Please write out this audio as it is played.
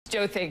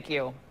Joe, thank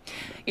you.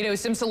 You know,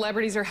 some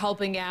celebrities are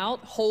helping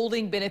out,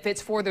 holding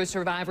benefits for those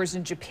survivors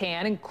in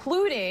Japan,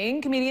 including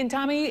comedian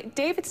Tommy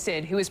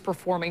Davidson, who is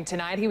performing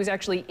tonight. He was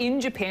actually in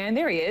Japan.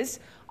 There he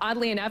is.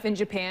 Oddly enough, in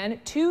Japan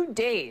 2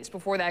 days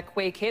before that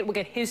quake hit. We'll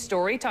get his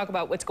story, talk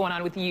about what's going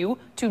on with you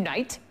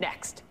tonight,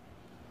 next.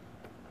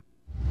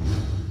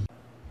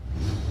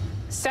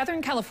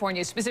 Southern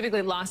California,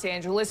 specifically Los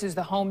Angeles, is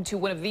the home to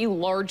one of the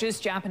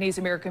largest Japanese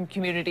American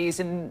communities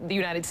in the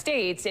United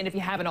States. And if you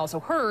haven't also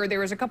heard,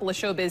 there is a couple of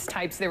showbiz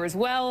types there as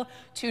well.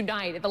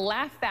 Tonight at the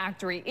Laugh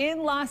Factory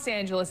in Los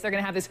Angeles, they're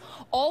going to have this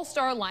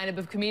all-star lineup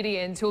of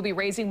comedians who will be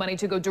raising money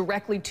to go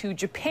directly to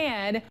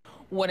Japan.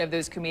 One of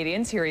those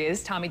comedians, here he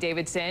is, Tommy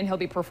Davidson. He'll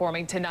be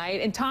performing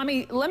tonight. And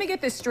Tommy, let me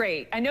get this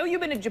straight. I know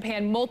you've been to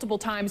Japan multiple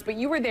times, but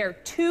you were there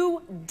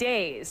 2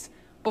 days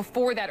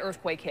before that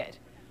earthquake hit.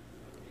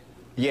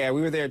 Yeah,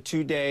 we were there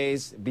 2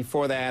 days.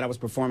 Before that, I was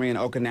performing in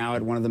Okinawa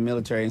at one of the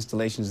military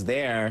installations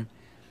there.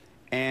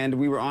 And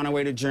we were on our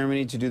way to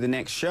Germany to do the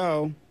next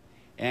show,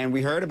 and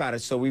we heard about it,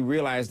 so we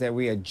realized that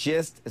we had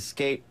just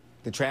escaped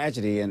the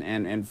tragedy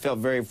and felt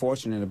very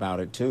fortunate about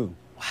it, too.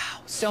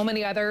 Wow. So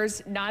many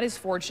others not as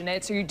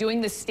fortunate. So you're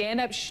doing the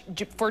stand-up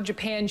for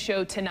Japan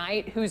show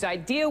tonight. Whose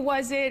idea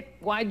was it?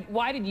 Why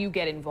did you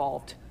get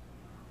involved?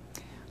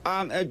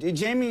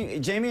 Jamie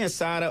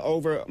Masada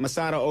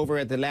over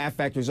at the Laugh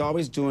Factory is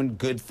always doing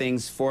good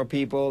things for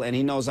people, and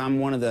he knows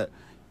I'm one of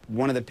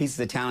the pieces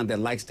of talent that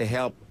likes to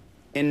help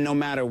in no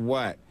matter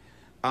what.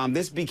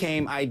 This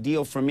became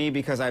ideal for me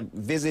because I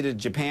visited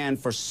Japan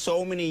for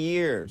so many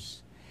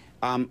years,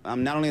 not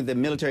only at the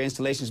military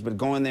installations, but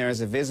going there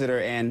as a visitor,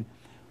 and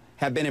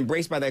have been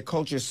embraced by that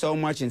culture so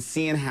much, and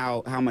seeing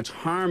how much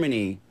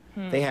harmony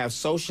they have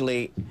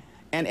socially,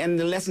 and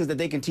the lessons that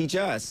they can teach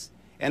us.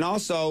 And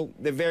also,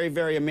 they're very,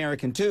 very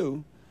American,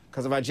 too,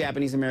 because of our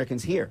Japanese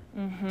Americans here.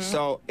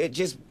 So it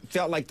just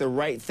felt like the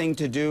right thing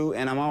to do,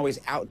 and I'm always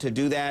out to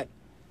do that.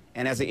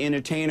 And as an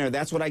entertainer,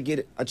 that's what I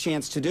get a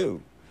chance to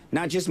do.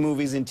 Not just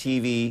movies and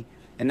TV,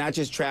 and not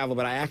just travel,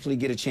 but I actually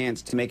get a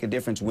chance to make a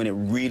difference when it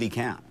really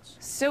counts.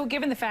 So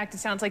given the fact it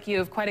sounds like you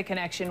have quite a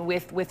connection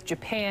with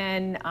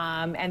Japan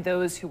and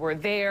those who were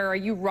there, are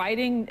you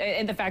writing,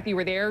 and the fact that you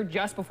were there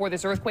just before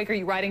this earthquake, are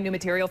you writing new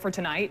material for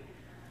tonight?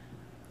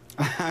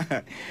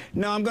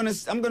 No, I'm gonna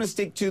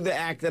stick to the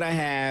act that I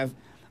have.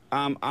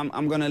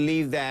 I'm gonna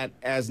leave that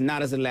as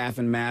not as a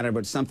laughing matter,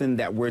 but something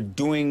that we're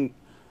doing,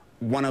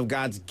 one of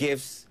God's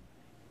gifts,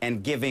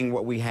 and giving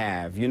what we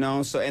have, you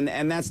know. So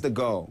and that's the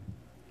goal.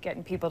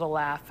 Getting people to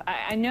laugh.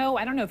 I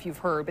don't know if you've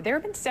heard, but there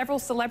have been several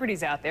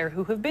celebrities out there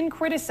who have been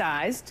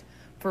criticized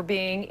for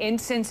being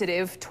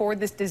insensitive toward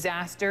this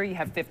disaster. You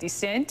have 50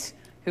 Cent,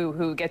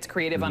 who gets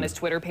creative on his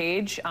Twitter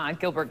page.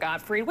 Gilbert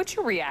Gottfried. What's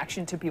your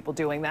reaction to people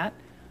doing that?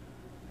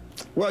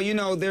 Well, you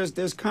know,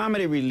 there's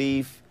comedy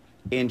relief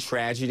in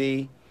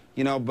tragedy,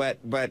 you know, but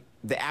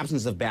the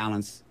absence of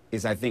balance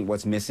is, I think,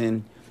 what's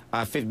missing.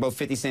 Both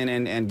 50 Cent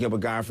and Gilbert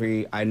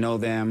Gottfried, I know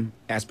them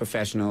as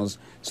professionals,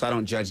 so I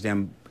don't judge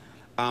them.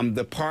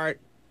 The part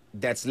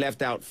that's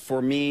left out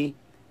for me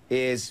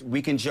is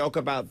we can joke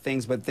about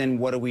things, but then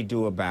what do we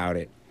do about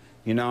it?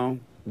 You know,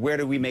 where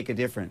do we make a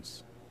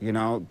difference? You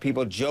know,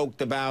 people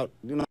joked about,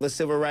 you know, the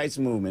civil rights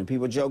movement.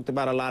 People joked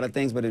about a lot of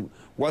things, but it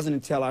wasn't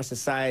until our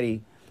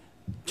society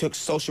took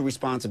social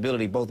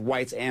responsibility, both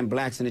whites and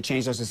blacks, and it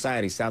changed our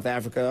society, South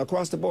Africa,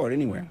 across the board,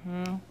 anywhere.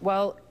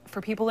 Well,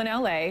 for people in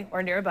LA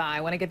or nearby,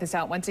 I want to get this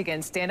out once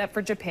again. Stand Up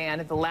for Japan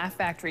at the Laugh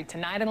Factory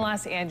tonight in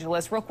Los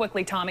Angeles. Real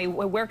quickly, Tommy,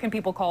 where can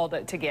people call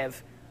to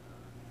give?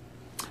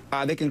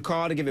 They can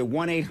call to give it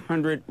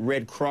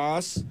 1-800-RED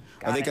Cross,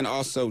 or they can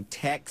also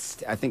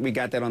text. I think we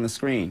got that on the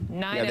screen.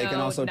 Yeah, they can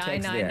also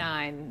text there.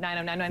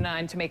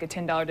 90999 to make a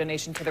 $10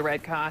 donation to the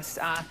Red Cross.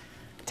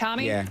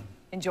 Tommy,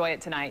 enjoy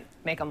it tonight.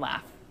 Make them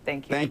laugh.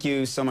 Thank you. Thank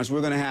you so much.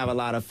 We're going to have a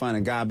lot of fun,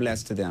 and God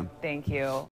bless to them. Thank you.